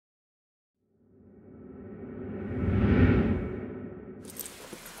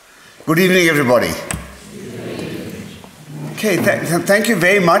Good evening, everybody. Okay, thank you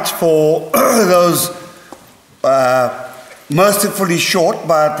very much for those mercifully short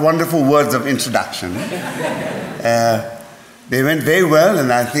but wonderful words of introduction. They went very well,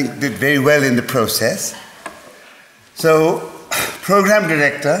 and I think did very well in the process. So, Program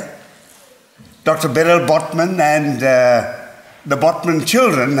Director, Dr. Russel Botman, and the Botman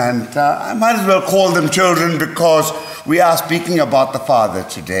children, and I might as well call them children because we are speaking about the Father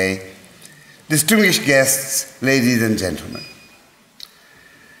today. Distinguished guests, ladies and gentlemen.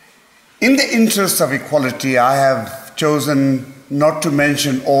 In the interest of equality, I have chosen not to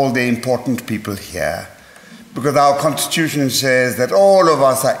mention all the important people here, because our Constitution says that all of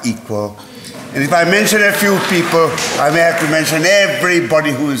us are equal. And if I mention a few people, I may have to mention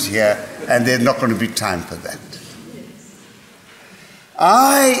everybody who is here, and there's not going to be time for that.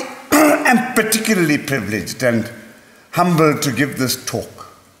 I am particularly privileged and humbled to give this talk.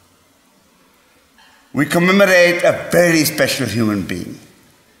 We commemorate a very special human being.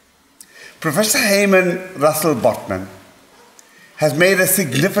 Professor Russel Botman has made a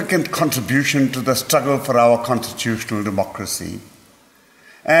significant contribution to the struggle for our constitutional democracy.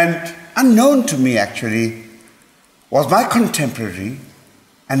 And unknown to me, actually, was my contemporary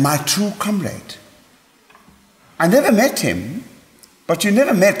and my true comrade. I never met him, but you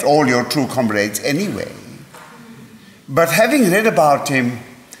never met all your true comrades anyway. But having read about him,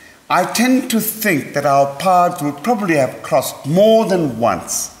 I tend to think that our paths would probably have crossed more than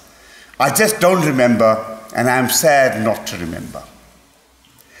once. I just don't remember, and I'm sad not to remember.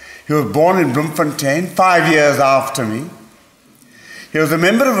 He was born in Bloemfontein 5 years after me. He was a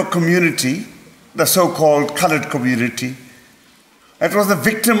member of a community, the so-called colored community, that was a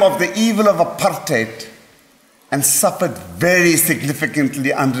victim of the evil of apartheid and suffered very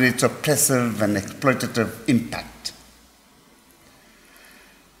significantly under its oppressive and exploitative impact.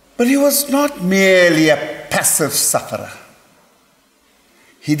 But he was not merely a passive sufferer.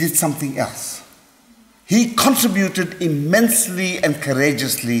 He did something else. He contributed immensely and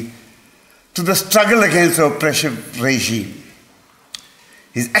courageously to the struggle against the oppressive regime.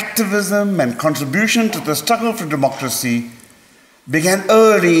 His activism and contribution to the struggle for democracy began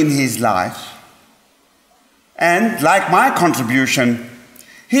early in his life. And like my contribution,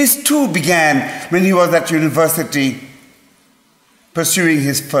 his too began when he was at university pursuing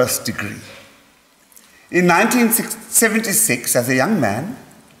his first degree. In 1976, as a young man,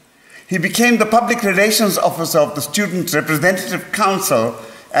 he became the Public Relations Officer of the Student Representative Council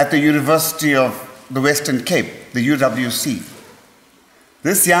at the University of the Western Cape, the UWC.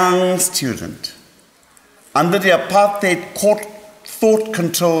 This young student, under the apartheid court thought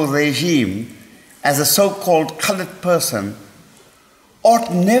control regime as a so-called colored person,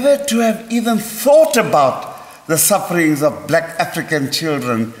 ought never to have even thought about the sufferings of black African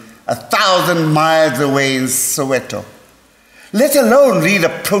children 1,000 miles away in Soweto, let alone lead a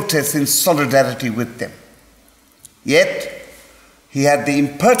protest in solidarity with them. Yet, he had the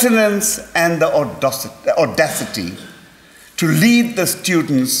impertinence and the audacity to lead the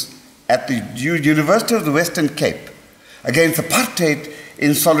students at the University of the Western Cape against apartheid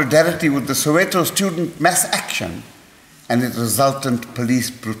in solidarity with the Soweto student mass action and its resultant police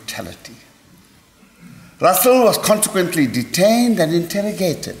brutality. Russel was consequently detained and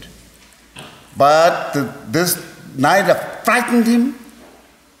interrogated, but this neither frightened him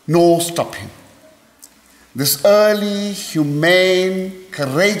nor stopped him. This early, humane,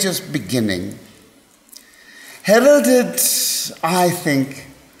 courageous beginning heralded, I think,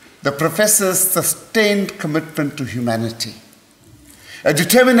 the professor's sustained commitment to humanity, a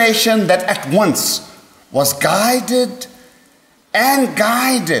determination that at once was guided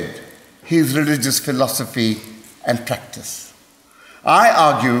his religious philosophy and practice. I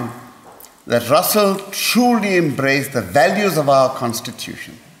argue that Russel truly embraced the values of our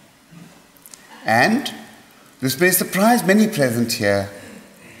Constitution. And this may surprise many present here.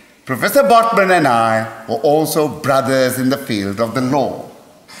 Professor Botman and I were also brothers in the field of the law.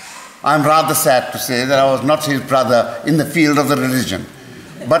 I'm rather sad to say that I was not his brother in the field of the religion,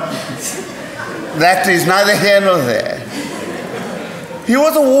 but that is neither here nor there. He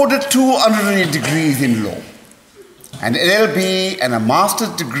was awarded 2 honorary degrees in law, an LLB and a master's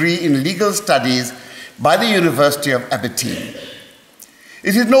degree in legal studies by the University of Aberdeen.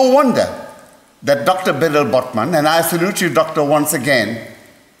 It is no wonder that Dr. Russel Botman, and I salute you, Doctor, once again,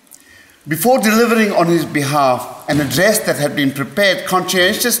 before delivering on his behalf an address that had been prepared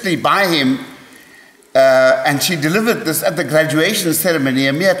conscientiously by him, and she delivered this at the graduation ceremony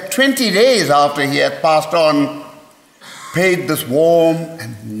a mere 20 days after he had passed on, paid this warm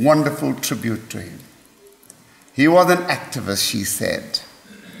and wonderful tribute to him. He was an activist, she said,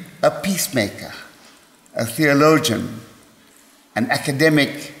 a peacemaker, a theologian, an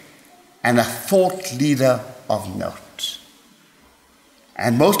academic, and a thought leader of note.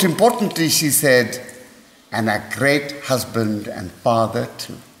 And most importantly, she said, and a great husband and father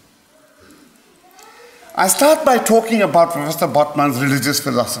too. I start by talking about Professor Botman's religious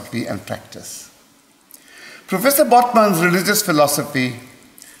philosophy and practice. Professor Botman's religious philosophy,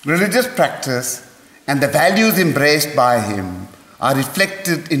 religious practice, and the values embraced by him are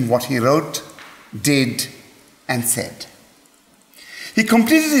reflected in what he wrote, did, and said. He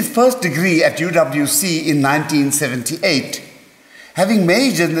completed his first degree at UWC in 1978, having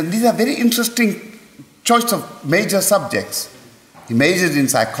majored, and these are very interesting choice of major subjects. He majored in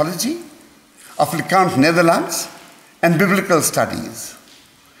psychology, Afrikaans Netherlands, and biblical studies.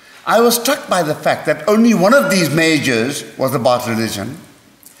 I was struck by the fact that only one of these majors was about religion,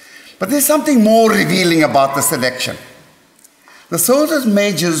 but there's something more revealing about the selection. The soldiers'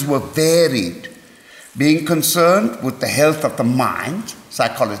 majors were varied, being concerned with the health of the mind,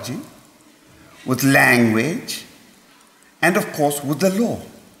 psychology, with language, and of course with the law.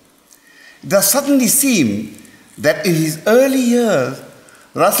 It does suddenly seem that in his early years,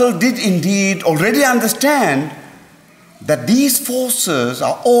 Russell did indeed already understand that these forces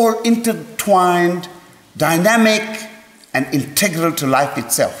are all intertwined, dynamic, and integral to life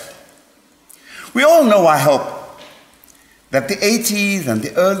itself. We all know, I hope, that the 80s and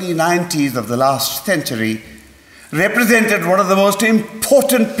the early 90s of the last century represented one of the most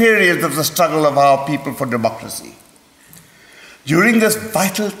important periods of the struggle of our people for democracy. During this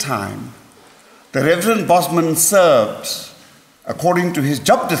vital time, the Reverend Botman served, according to his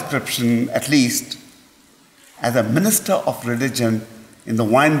job description at least, as a minister of religion in the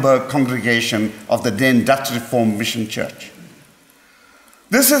Wynberg congregation of the then Dutch Reformed Mission Church.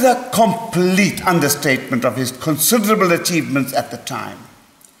 This is a complete understatement of his considerable achievements at the time.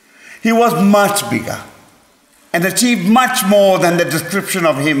 He was much bigger and achieved much more than the description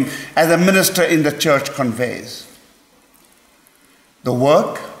of him as a minister in the church conveys. The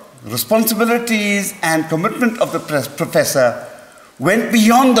work, responsibilities, and commitment of the professor went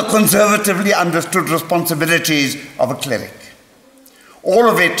beyond the conservatively understood responsibilities of a cleric. All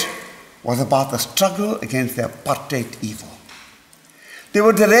of it was about the struggle against the apartheid evil. There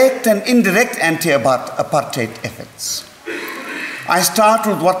were direct and indirect anti-apartheid efforts. I start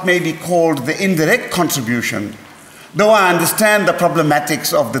with what may be called the indirect contribution, though I understand the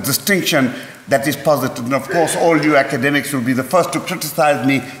problematics of the distinction that is posited. And of course, all you academics will be the first to criticize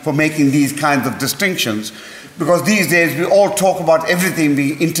me for making these kinds of distinctions, because these days we all talk about everything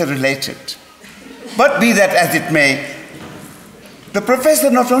being interrelated. But be that as it may, the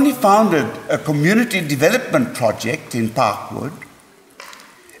professor not only founded a community development project in Parkwood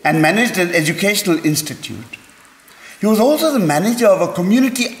and managed an educational institute, he was also the manager of a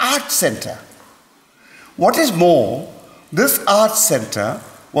community arts center. What is more, this arts center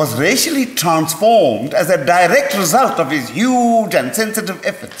was racially transformed as a direct result of his huge and sensitive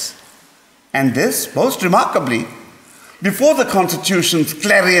efforts. And this, most remarkably, before the Constitution's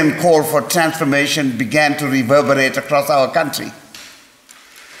clarion call for transformation began to reverberate across our country.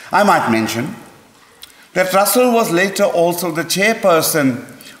 I might mention that Russell was later also the chairperson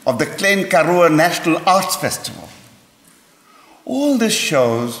of the Klein Karoo National Arts Festival. All this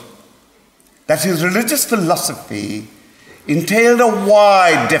shows that his religious philosophy entailed a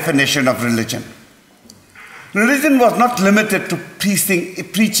wide definition of religion. Religion was not limited to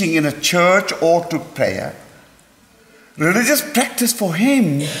preaching in a church or to prayer. Religious practice for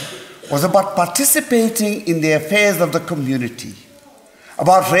him was about participating in the affairs of the community,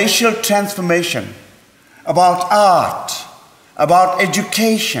 about racial transformation, about art, about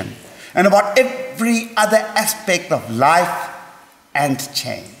education, and about every other aspect of life and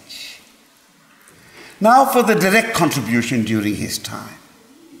change. Now for the direct contribution during his time.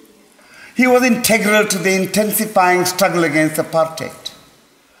 He was integral to the intensifying struggle against apartheid.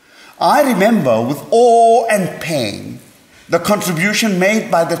 I remember with awe and pain the contribution made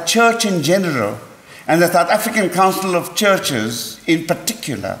by the church in general and the South African Council of Churches in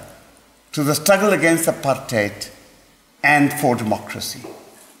particular to the struggle against apartheid and for democracy.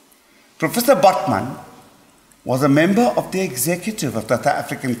 Professor Botman was a member of the executive of the South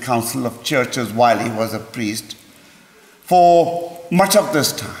African Council of Churches while he was a priest for much of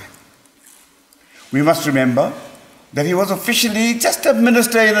this time. We must remember that he was officially just a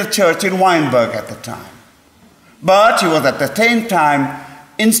minister in a church in Wynberg at the time. But he was at the same time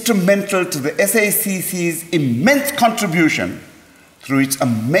instrumental to the SACC's immense contribution through its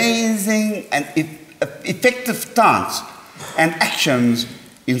amazing and effective stance and actions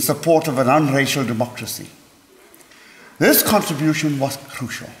in support of an unracial democracy. This contribution was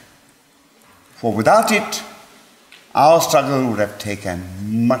crucial. for without it, our struggle would have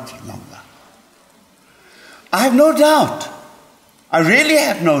taken much longer. I have no doubt, I really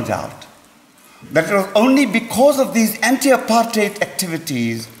have no doubt, that it was only because of these anti-apartheid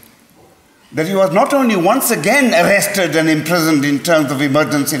activities that he was not only once again arrested and imprisoned in terms of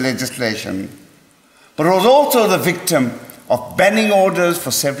emergency legislation, but was also the victim of banning orders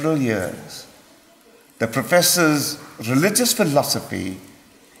for several years. The professor's religious philosophy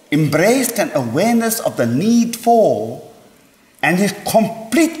embraced an awareness of the need for and his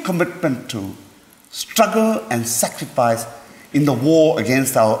complete commitment to struggle and sacrifice in the war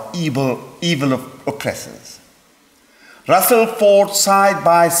against our evil oppressors. Russel fought side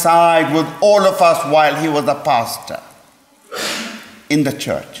by side with all of us while he was a pastor in the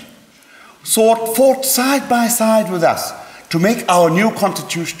church. Fought side by side with us to make our new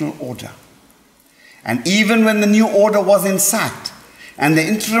constitutional order. And even when the new order was in sight and the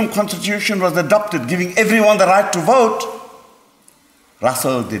interim constitution was adopted, giving everyone the right to vote,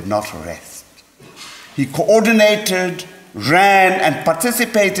 Russel did not rest. He coordinated, ran, and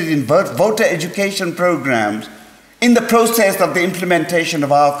participated in voter education programs in the process of the implementation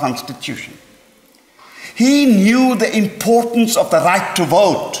of our Constitution. He knew the importance of the right to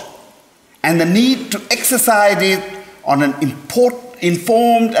vote and the need to exercise it on an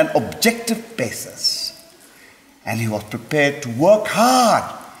informed and objective basis. And he was prepared to work hard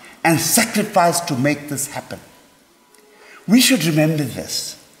and sacrifice to make this happen. We should remember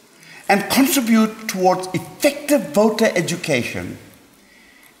this and contribute towards effective voter education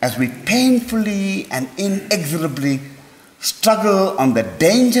as we painfully and inexorably struggle on the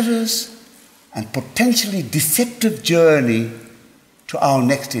dangerous and potentially deceptive journey to our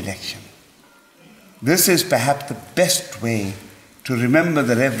next election. This is perhaps the best way to remember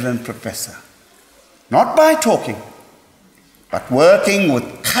the Reverend Professor, not by talking, but working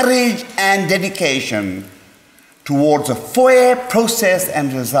with courage and dedication towards a fair process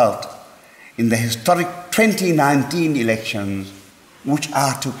and result in the historic 2019 elections which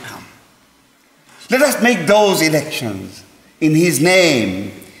are to come. Let us make those elections in his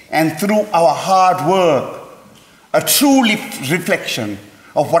name and through our hard work a true reflection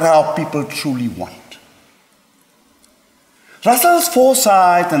of what our people truly want. Russel's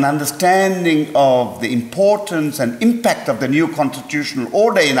foresight and understanding of the importance and impact of the new constitutional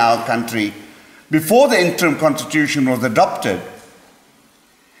order in our country before the interim constitution was adopted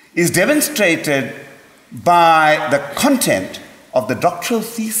is demonstrated by the content of the doctoral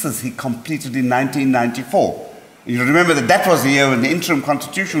thesis he completed in 1994. You remember that that was the year when the interim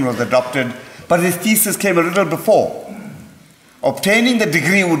constitution was adopted, but his thesis came a little before. Obtaining the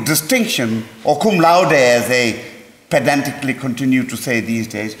degree with distinction, or cum laude as they pedantically continue to say these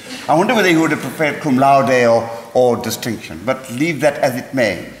days. I wonder whether he would have preferred cum laude or distinction, but leave that as it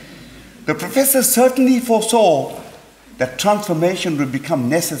may. The professor certainly foresaw that transformation would become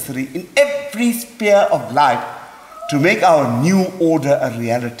necessary in every sphere of life to make our new order a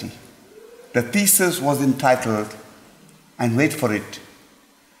reality. The thesis was entitled, and wait for it,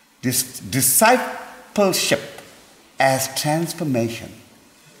 Discipleship as Transformation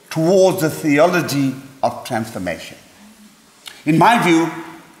towards the Theology of Transformation. In my view,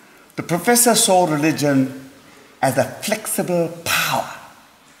 the professor saw religion as a flexible power,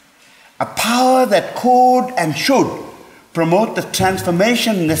 a power that could and should promote the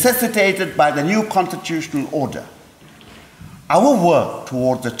transformation necessitated by the new constitutional order. Our work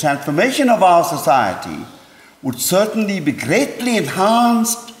towards the transformation of our society would certainly be greatly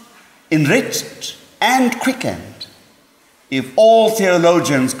enhanced, enriched, and quickened if all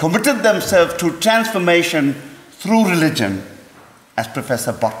theologians committed themselves to transformation through religion, as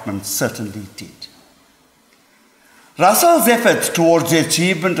Professor Botman certainly did. Russell's efforts towards the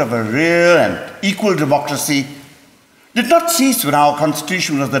achievement of a real and equal democracy did not cease when our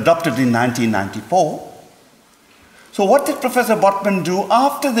Constitution was adopted in 1994. So what did Professor Botman do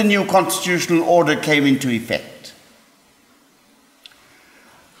after the new constitutional order came into effect?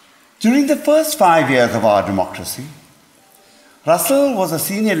 During the first 5 years of our democracy, Russel was a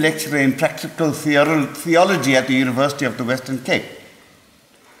senior lecturer in practical theology at the University of the Western Cape.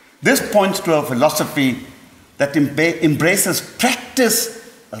 This points to a philosophy that embraces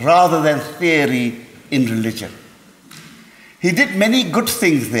practice rather than theory in religion. He did many good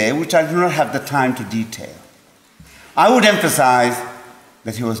things there, which I do not have the time to detail. I would emphasize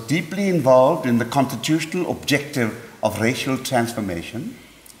that he was deeply involved in the constitutional objective of racial transformation,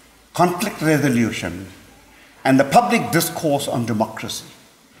 conflict resolution, and the public discourse on democracy.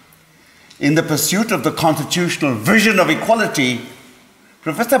 In the pursuit of the constitutional vision of equality,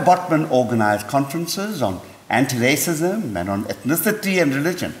 Professor Botman organized conferences on anti-racism and on ethnicity and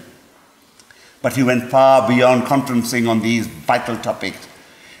religion. But he went far beyond conferencing on these vital topics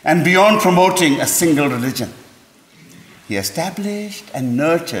and beyond promoting a single religion. He established and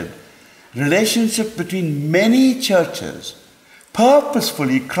nurtured relationships between many churches,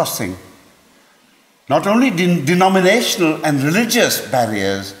 purposefully crossing not only denominational and religious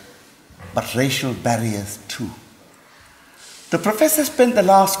barriers, but racial barriers too. The professor spent the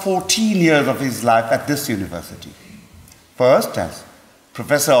last 14 years of his life at this university. First as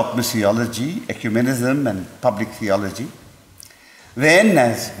Professor of Missiology, Ecumenism and Public Theology, then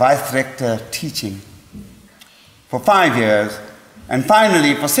as Vice-Rector teaching for 5 years, and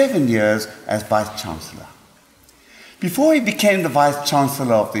finally for 7 years as Vice-Chancellor. Before he became the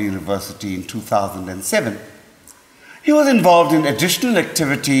Vice-Chancellor of the university in 2007, he was involved in additional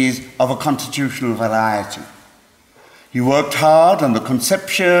activities of a constitutional variety. He worked hard on the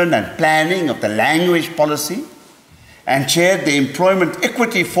conception and planning of the language policy and chaired the Employment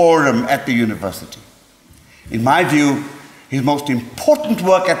Equity Forum at the university. In my view, his most important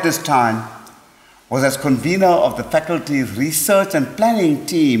work at this time was as convener of the faculty's research and planning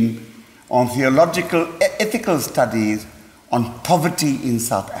team on theological ethical studies on poverty in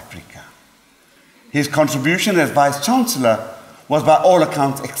South Africa. His contribution as Vice-Chancellor was by all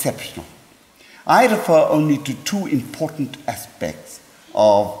accounts exceptional. I refer only to two important aspects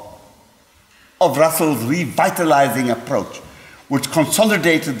of Russell's revitalizing approach, which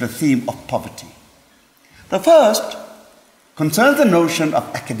consolidated the theme of poverty. The first concerns the notion of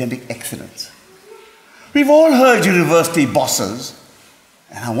academic excellence. We've all heard university bosses,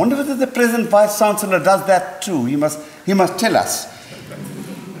 and I wonder whether the present Vice-Chancellor does that too. He must tell us.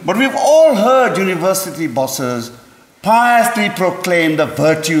 But we've all heard university bosses piously proclaim the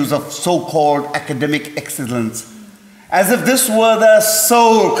virtues of so-called academic excellence, as if this were the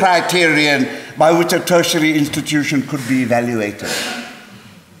sole criterion by which a tertiary institution could be evaluated.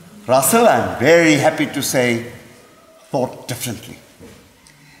 Russell, I'm very happy to say, thought differently.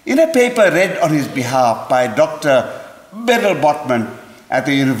 In a paper read on his behalf by Dr. Russel Botman at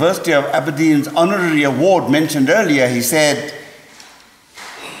the University of Aberdeen's honorary award mentioned earlier, he said,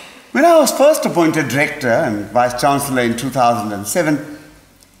 "When I was first appointed Rector and Vice-Chancellor in 2007,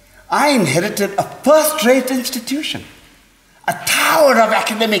 I inherited a first-rate institution, a tower of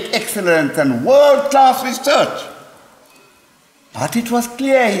academic excellence and world-class research. But it was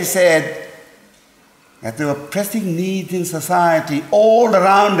clear," he said, "that there were pressing needs in society all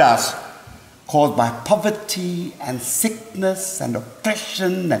around us, caused by poverty and sickness and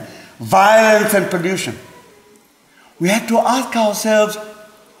oppression and violence and pollution. We had to ask ourselves,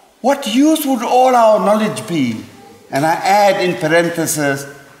 what use would all our knowledge be? And I add in parenthesis,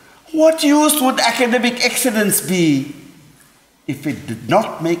 what use would academic excellence be if it did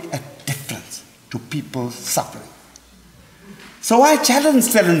not make a difference to people's suffering?" So I challenge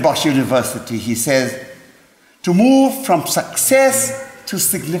Stellenbosch University, he says, to move from success to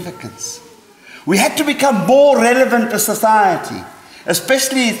significance. We had to become more relevant to society,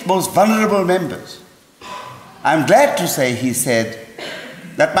 especially its most vulnerable members. I'm glad to say, he said,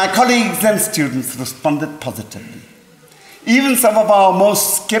 that my colleagues and students responded positively. Even some of our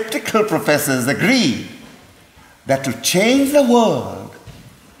most skeptical professors agree that to change the world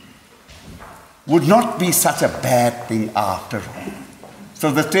would not be such a bad thing after all.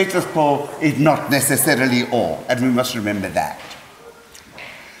 So the status quo is not necessarily all, and we must remember that.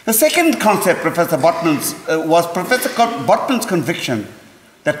 The second concept Professor Botman's was Professor Botman's conviction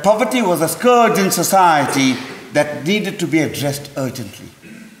that poverty was a scourge in society that needed to be addressed urgently.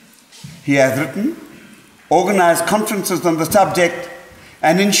 He has written, organized conferences on the subject,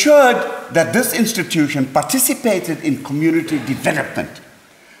 and ensured that this institution participated in community development.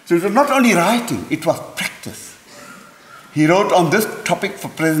 So it was not only writing, it was practice. He wrote on this topic for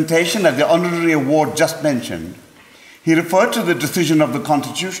presentation at the honorary award just mentioned. He referred to the decision of the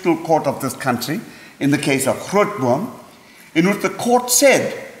Constitutional Court of this country in the case of Grootboom, in which the court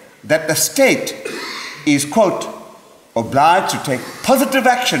said that the state is, quote, obliged to take positive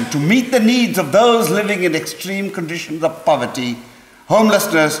action to meet the needs of those living in extreme conditions of poverty,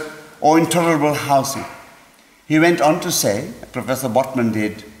 homelessness, or intolerable housing. He went on to say, Professor Botman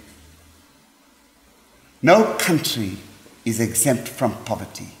did, no country is exempt from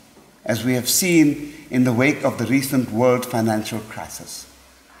poverty, as we have seen in the wake of the recent world financial crisis.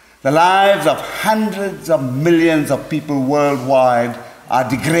 The lives of hundreds of millions of people worldwide are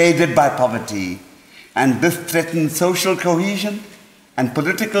degraded by poverty, and this threatens social cohesion and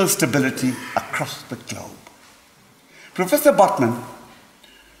political stability across the globe. Professor Botman,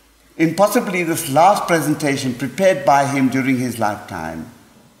 in possibly this last presentation prepared by him during his lifetime,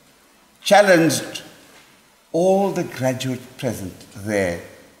 challenged all the graduates present there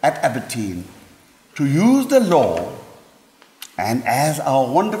at Aberdeen to use the law, and as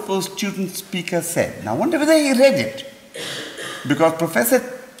our wonderful student speaker said, now I wonder whether he read it, because Professor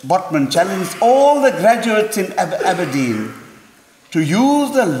Botman challenged all the graduates in Aberdeen to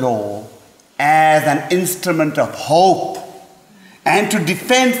use the law as an instrument of hope and to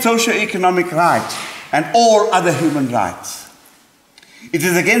defend socio-economic rights and all other human rights. It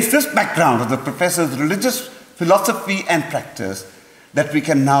is against this background of the professor's religious philosophy and practice that we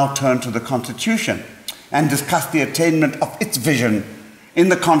can now turn to the Constitution and discuss the attainment of its vision in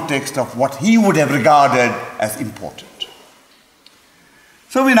the context of what he would have regarded as important.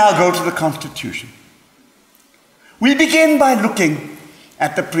 So we now go to the Constitution. We begin by looking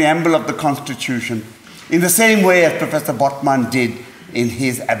at the preamble of the Constitution in the same way as Professor Botman did in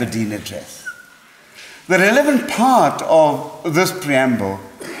his Aberdeen address. The relevant part of this preamble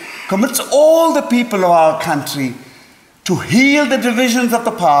commits all the people of our country to heal the divisions of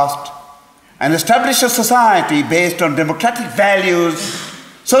the past and establish a society based on democratic values,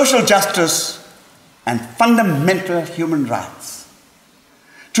 social justice, and fundamental human rights.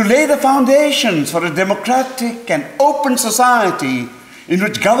 To lay the foundations for a democratic and open society in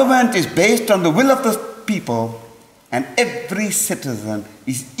which government is based on the will of the people and every citizen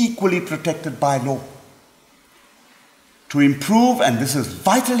is equally protected by law. To improve, and this is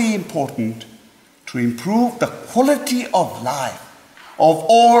vitally important, to improve the quality of life of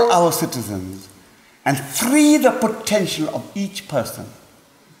all our citizens and free the potential of each person.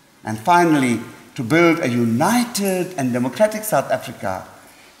 And finally, to build a united and democratic South Africa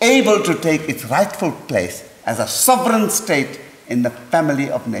able to take its rightful place as a sovereign state in the family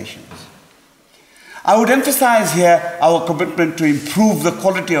of nations. I would emphasize here our commitment to improve the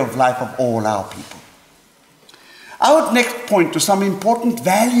quality of life of all our people. I would next point to some important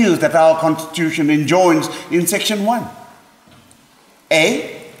values that our Constitution enjoins in Section 1.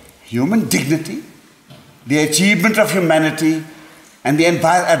 A, human dignity, the achievement of humanity, and the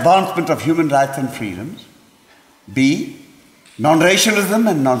advancement of human rights and freedoms. B, non-racialism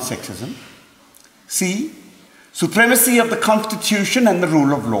and non-sexism. C, supremacy of the Constitution and the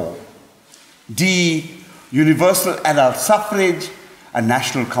rule of law. D, universal adult suffrage, a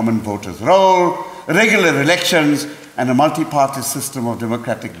national common voters' roll, regular elections, and a multi-party system of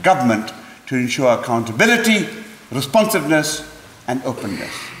democratic government to ensure accountability, responsiveness, and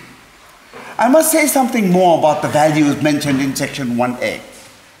openness. I must say something more about the values mentioned in Section 1A.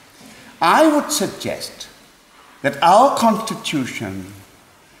 I would suggest that our Constitution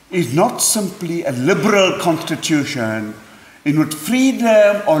is not simply a liberal constitution in which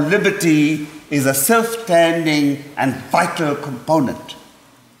freedom or liberty is a self-standing and vital component.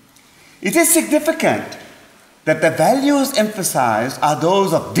 It is significant that the values emphasized are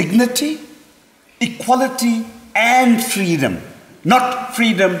those of dignity, equality, and freedom, not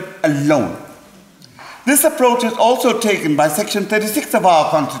freedom alone. This approach is also taken by Section 36 of our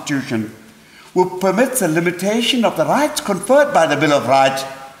Constitution, which permits a limitation of the rights conferred by the Bill of Rights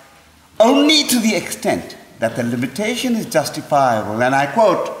only to the extent that the limitation is justifiable, and I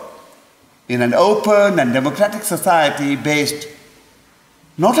quote, in an open and democratic society based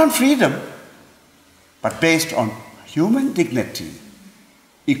not on freedom, but based on human dignity,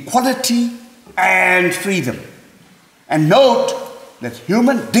 equality, and freedom. And note that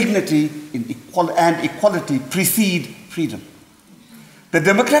human dignity and equality precede freedom. The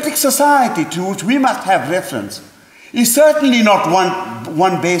democratic society to which we must have reference is certainly not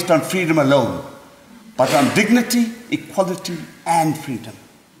one based on freedom alone, but on dignity, equality, and freedom.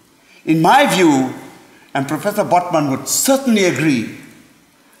 In my view, and Professor Botman would certainly agree,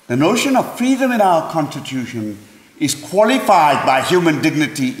 the notion of freedom in our Constitution is qualified by human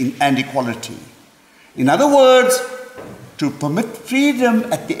dignity and equality. In other words, to permit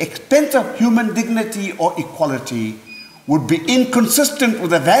freedom at the expense of human dignity or equality would be inconsistent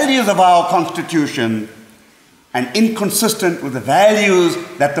with the values of our Constitution and inconsistent with the values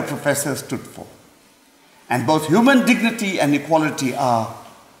that the professor stood for. And both human dignity and equality are,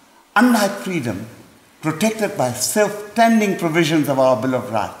 unlike freedom, protected by self-standing provisions of our Bill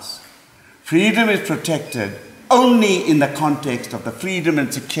of Rights. Freedom is protected only in the context of the freedom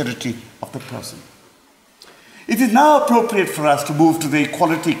and security of the person. It is now appropriate for us to move to the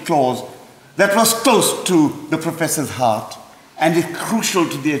equality clause that was close to the professor's heart and is crucial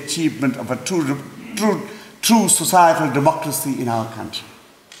to the achievement of a true societal democracy in our country.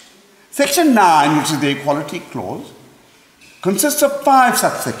 Section 9, which is the equality clause, consists of 5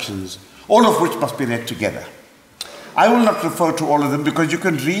 subsections, all of which must be read together. I will not refer to all of them because you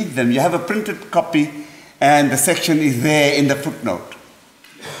can read them. You have a printed copy and the section is there in the footnote.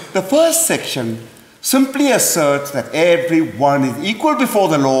 The first section simply asserts that everyone is equal before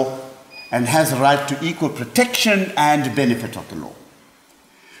the law and has a right to equal protection and benefit of the law.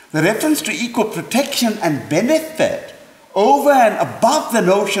 The reference to equal protection and benefit over and above the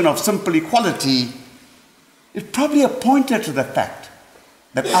notion of simple equality is probably a pointer to the fact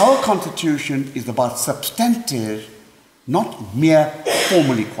that our Constitution is about substantive, not mere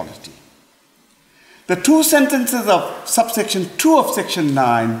formal equality. The two sentences of subsection 2 of section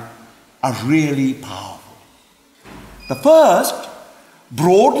 9 are really powerful. The first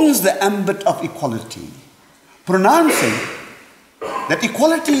broadens the ambit of equality, pronouncing that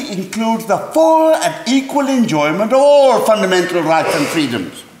equality includes the full and equal enjoyment of all fundamental rights and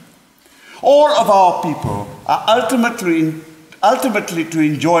freedoms. All of our people are ultimately to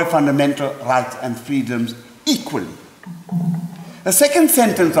enjoy fundamental rights and freedoms equally. The second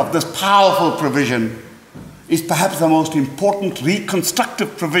sentence of this powerful provision is perhaps the most important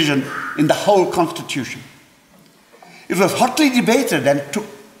reconstructive provision in the whole Constitution. It was hotly debated and took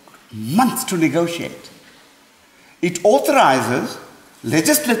months to negotiate. It authorizes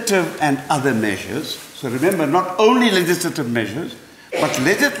legislative and other measures. So remember, not only legislative measures, but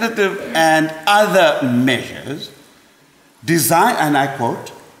legislative and other measures designed, and I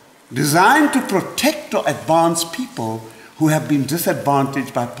quote, designed to protect or advance people who have been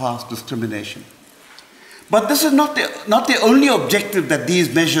disadvantaged by past discrimination. But this is not the only objective that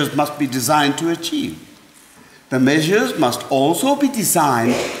these measures must be designed to achieve. The measures must also be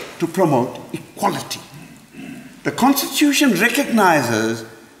designed to promote equality. The Constitution recognizes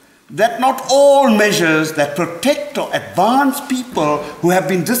that not all measures that protect or advance people who have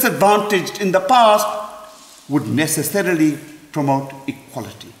been disadvantaged in the past would necessarily promote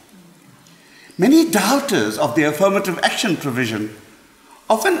equality. Many doubters of the affirmative action provision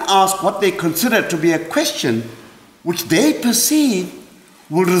often ask what they consider to be a question which they perceive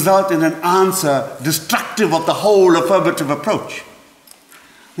will result in an answer destructive of the whole affirmative approach.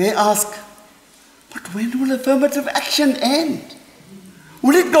 They ask, but when will affirmative action end?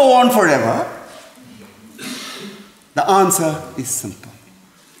 Will it go on forever? The answer is simple.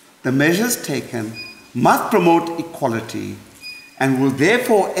 The measures taken must promote equality and will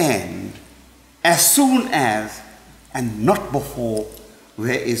therefore end as soon as and not before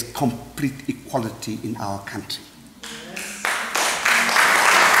there is complete equality in our country.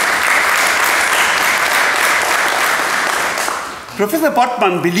 Professor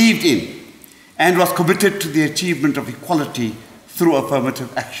Botman believed in and was committed to the achievement of equality through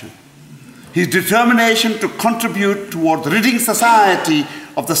affirmative action. His determination to contribute towards ridding society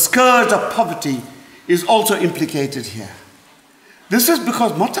of the scourge of poverty is also implicated here. This is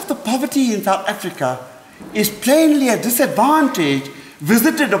because much of the poverty in South Africa is plainly a disadvantage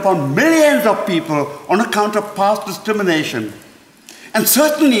visited upon millions of people on account of past discrimination, and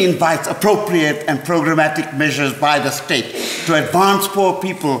certainly invites appropriate and programmatic measures by the state to advance poor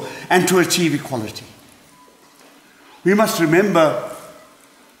people and to achieve equality. We must remember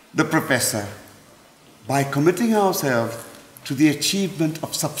the professor by committing ourselves to the achievement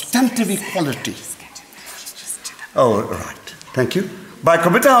of substantive equality. Oh, right. Thank you. By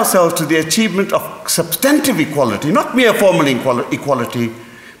committing ourselves to the achievement of substantive equality, not mere formal equality,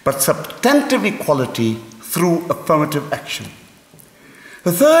 but substantive equality through affirmative action.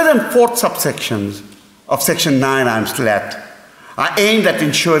 The third and fourth subsections of section 9 I'm still at are aimed at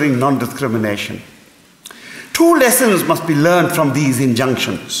ensuring non-discrimination. Two lessons must be learned from these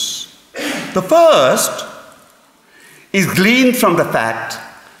injunctions. The first is gleaned from the fact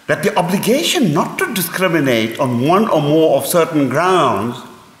that the obligation not to discriminate on one or more of certain grounds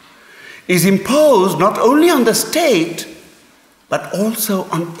is imposed not only on the state, but also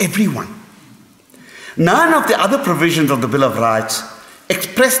on everyone. None of the other provisions of the Bill of Rights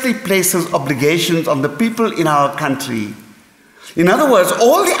expressly places obligations on the people in our country. In other words,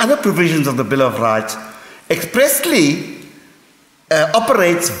 all the other provisions of the Bill of Rights expressly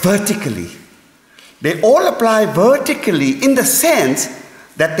operates vertically. They all apply vertically in the sense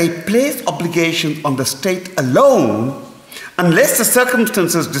that they place obligations on the state alone unless the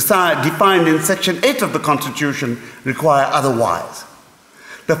circumstances defined in section 8 of the Constitution require otherwise.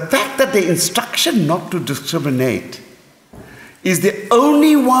 The fact that the instruction not to discriminate is the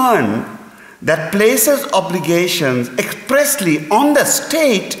only one that places obligations expressly on the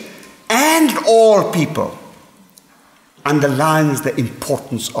state and all people underlines the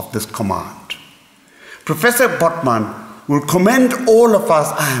importance of this command. Professor Botman will commend all of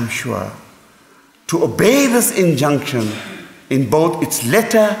us, I am sure, to obey this injunction in both its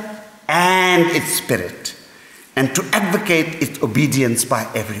letter and its spirit, and to advocate its obedience by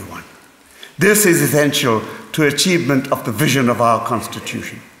everyone. This is essential to achievement of the vision of our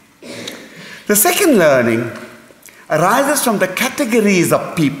Constitution. The second learning arises from the categories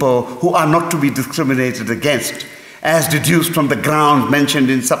of people who are not to be discriminated against, as deduced from the grounds mentioned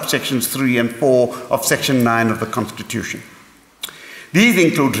in subsections 3 and 4 of section 9 of the Constitution. These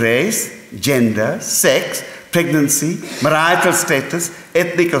include race, gender, sex, pregnancy, marital status,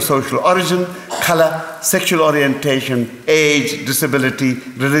 ethnic or social origin, color, sexual orientation, age, disability,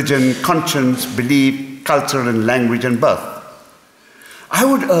 religion, conscience, belief, culture and language, and birth. I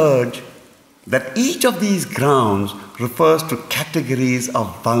would urge that each of these grounds refers to categories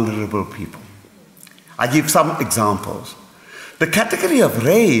of vulnerable people. I give some examples. The category of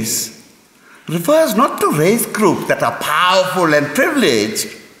race refers not to race groups that are powerful and privileged,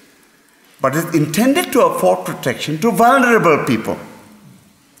 but is intended to afford protection to vulnerable people.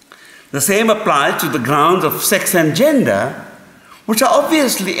 The same applies to the grounds of sex and gender, which are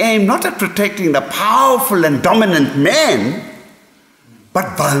obviously aimed not at protecting the powerful and dominant men,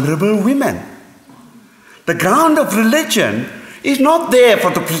 but vulnerable women. The ground of religion is not there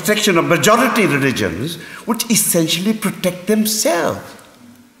for the protection of majority religions, which essentially protect themselves.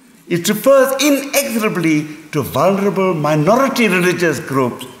 It refers inexorably to vulnerable minority religious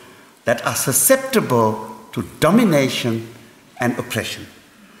groups that are susceptible to domination and oppression.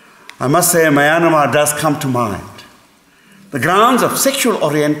 I must say Myanmar does come to mind. The grounds of sexual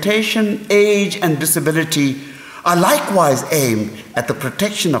orientation, age, and disability are likewise aimed at the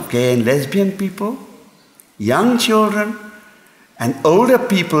protection of gay and lesbian people, young children, and older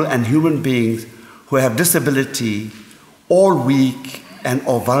people and human beings who have disability, all weak and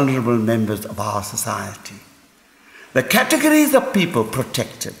or vulnerable members of our society. The categories of people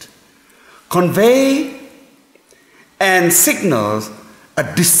protected convey and signals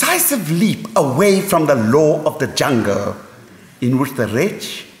a decisive leap away from the law of the jungle in which the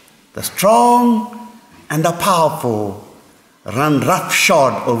rich, the strong, and the powerful run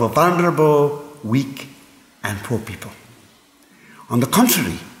roughshod over vulnerable, weak, and poor people. On the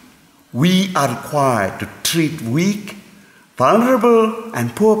contrary, we are required to treat weak, vulnerable,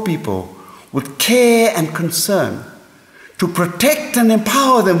 and poor people with care and concern, to protect and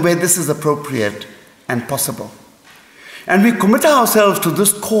empower them where this is appropriate and possible. And we commit ourselves to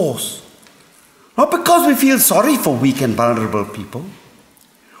this course, not because we feel sorry for weak and vulnerable people.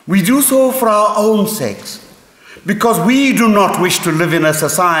 We do so for our own sakes, because we do not wish to live in a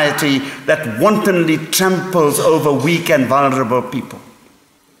society that wantonly tramples over weak and vulnerable people.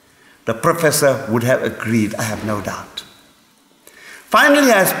 The professor would have agreed, I have no doubt.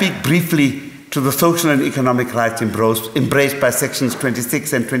 Finally, I speak briefly to the social and economic rights embraced by sections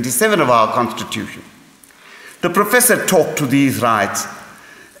 26 and 27 of our Constitution. The professor talked to these rights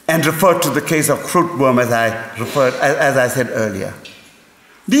and referred to the case of Grootboom as I said earlier.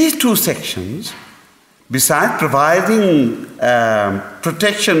 These two sections, besides providing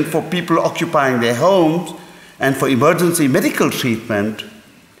protection for people occupying their homes and for emergency medical treatment,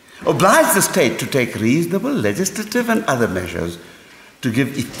 oblige the state to take reasonable legislative and other measures to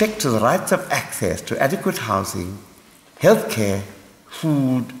give effect to the rights of access to adequate housing, health care,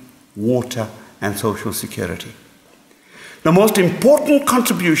 food, water, and social security. The most important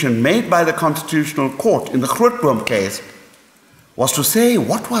contribution made by the Constitutional Court in the Grootboom case was to say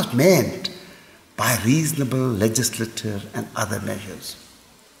what was meant by reasonable legislative and other measures.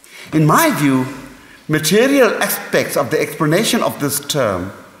 In my view, material aspects of the explanation of this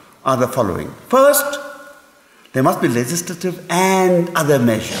term are the following. First, there must be legislative and other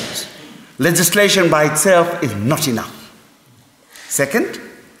measures. Legislation by itself is not enough. Second,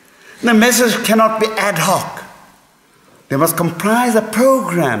 the measures cannot be ad hoc. They must comprise a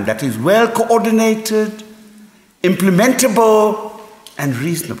program that is well coordinated, implementable, and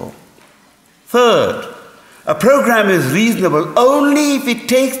reasonable. Third, a program is reasonable only if it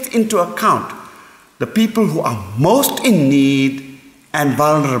takes into account the people who are most in need and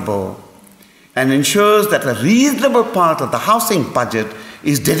vulnerable, and ensures that a reasonable part of the housing budget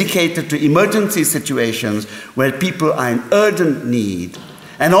is dedicated to emergency situations where people are in urgent need,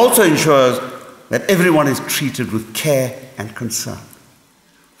 and also ensures that everyone is treated with care and concern.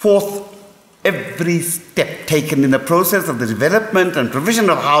 Fourth, every step taken in the process of the development and provision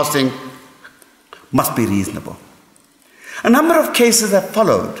of housing must be reasonable. A number of cases have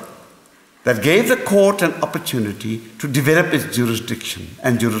followed that gave the court an opportunity to develop its jurisdiction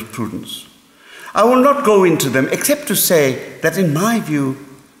and jurisprudence. I will not go into them except to say that in my view,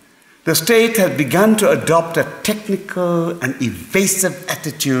 the state has begun to adopt a technical and evasive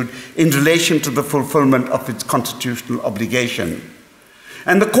attitude in relation to the fulfillment of its constitutional obligation.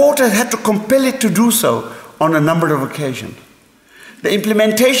 And the court has had to compel it to do so on a number of occasions. The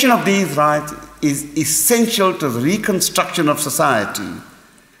implementation of these rights is essential to the reconstruction of society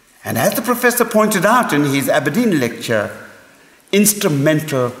and as the professor pointed out in his Aberdeen lecture,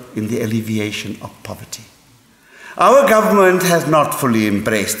 instrumental in the alleviation of poverty. Our government has not fully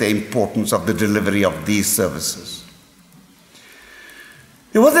embraced the importance of the delivery of these services.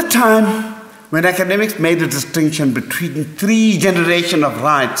 There was a time when academics made a distinction between 3 generations of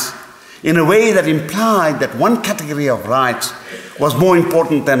rights in a way that implied that one category of rights was more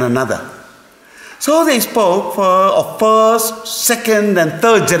important than another. So they spoke of first, second, and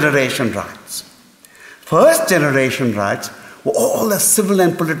third generation rights. First generation rights were all the civil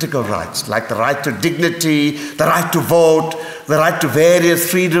and political rights, like the right to dignity, the right to vote, the right to various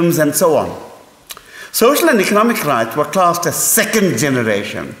freedoms, and so on. Social and economic rights were classed as second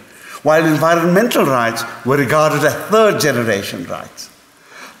generation, while environmental rights were regarded as third generation rights.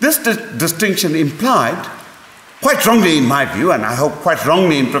 This distinction implied, quite wrongly in my view, and I hope quite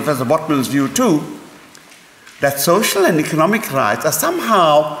wrongly in Professor Botman's view too, that social and economic rights are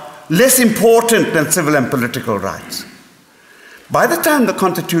somehow less important than civil and political rights. By the time the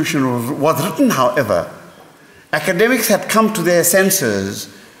Constitution was written, however, academics had come to their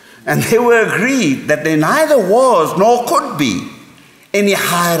senses and they were agreed that there neither was nor could be any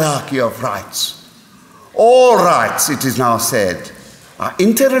hierarchy of rights. All rights, it is now said, are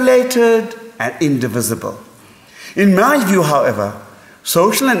interrelated and indivisible. In my view, however,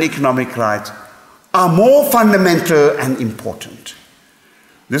 social and economic rights are more fundamental and important.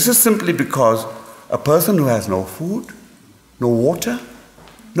 This is simply because a person who has no food, no water,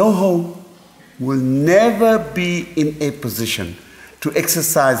 no home, will never be in a position to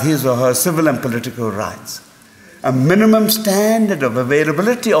exercise his or her civil and political rights. A minimum standard of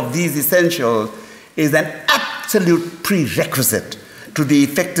availability of these essentials is an absolute prerequisite to the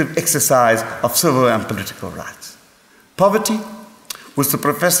effective exercise of civil and political rights. Poverty, which the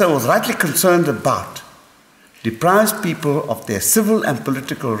professor was rightly concerned about, deprives people of their civil and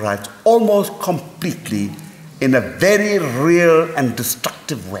political rights almost completely in a very real and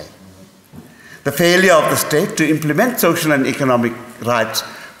destructive way. The failure of the state to implement social and economic rights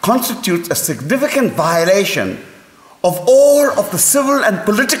constitutes a significant violation of all of the civil and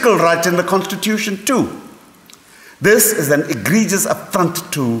political rights in the Constitution too. This is an egregious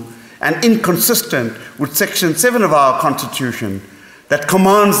affront to and inconsistent with Section 7 of our Constitution that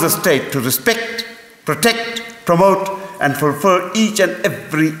commands the state to respect, protect, promote, and fulfill each and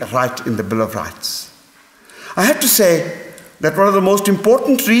every right in the Bill of Rights. I have to say that one of the most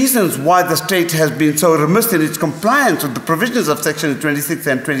important reasons why the state has been so remiss in its compliance with the provisions of Section 26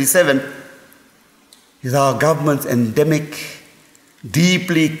 and 27 is our government's endemic,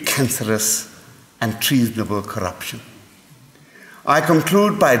 deeply cancerous, and treasonable corruption. I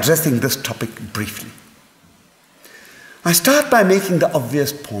conclude by addressing this topic briefly. I start by making the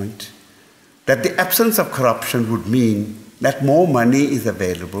obvious point that the absence of corruption would mean that more money is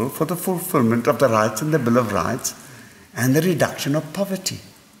available for the fulfillment of the rights in the Bill of Rights and the reduction of poverty.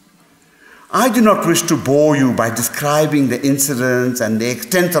 I do not wish to bore you by describing the incidents and the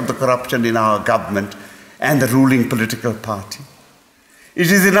extent of the corruption in our government and the ruling political party.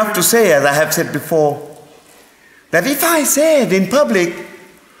 It is enough to say, as I have said before, that if I said in public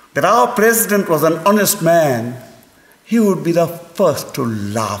that our president was an honest man, he would be the first to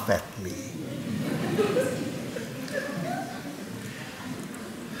laugh at me.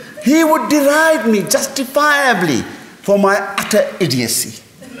 He would deride me justifiably for my utter idiocy.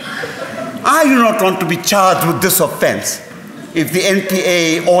 I do not want to be charged with this offense if the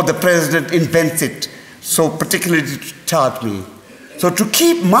NPA or the president invents it, so particularly to charge me. So to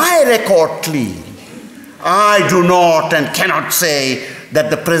keep my record clean, I do not and cannot say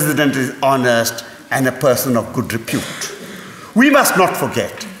that the president is honest and a person of good repute. We must not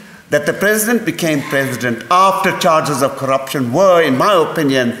forget that the president became president after charges of corruption were, in my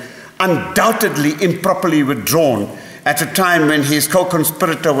opinion, undoubtedly improperly withdrawn at a time when his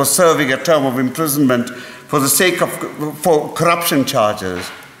co-conspirator was serving a term of imprisonment for the sake of corruption charges.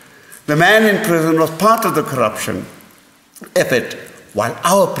 The man in prison was part of the corruption effort, while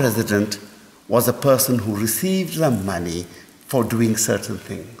our president was a person who received the money for doing certain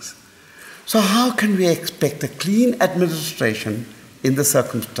things. So how can we expect a clean administration in the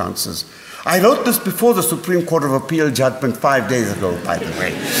circumstances? I wrote this before the Supreme Court of Appeal judgment 5 days ago, by the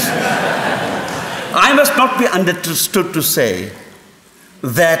way. I must not be understood to say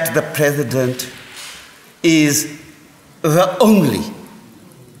that the president is the only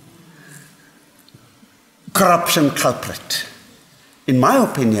corruption culprit. In my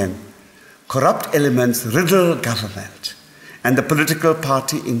opinion, corrupt elements riddle government and the political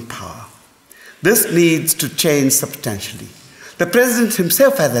party in power. This needs to change substantially. The president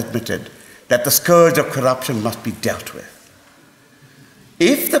himself has admitted that the scourge of corruption must be dealt with.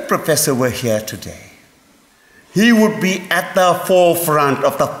 If the professor were here today, he would be at the forefront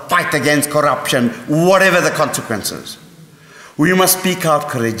of the fight against corruption, whatever the consequences. We must speak out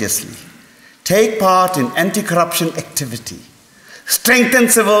courageously, take part in anti-corruption activity, strengthen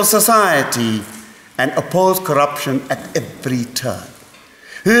civil society, and oppose corruption at every turn.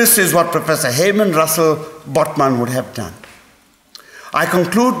 This is what Professor Russel Botman would have done. I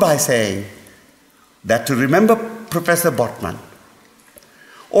conclude by saying that to remember Professor Botman,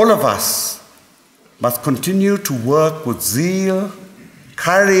 all of us must continue to work with zeal,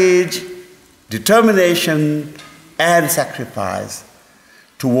 courage, determination, and sacrifice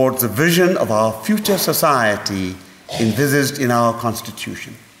towards the vision of our future society envisaged in our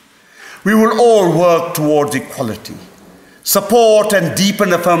Constitution. We will all work towards equality, support and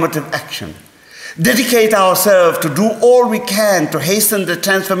deepen affirmative action, dedicate ourselves to do all we can to hasten the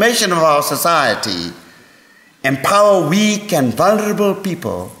transformation of our society, empower weak and vulnerable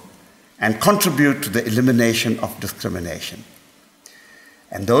people, and contribute to the elimination of discrimination.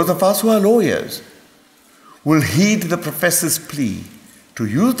 And those of us who are lawyers will heed the professor's plea to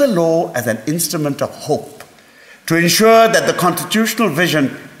use the law as an instrument of hope to ensure that the constitutional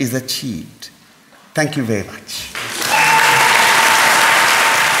vision is achieved. Thank you very much.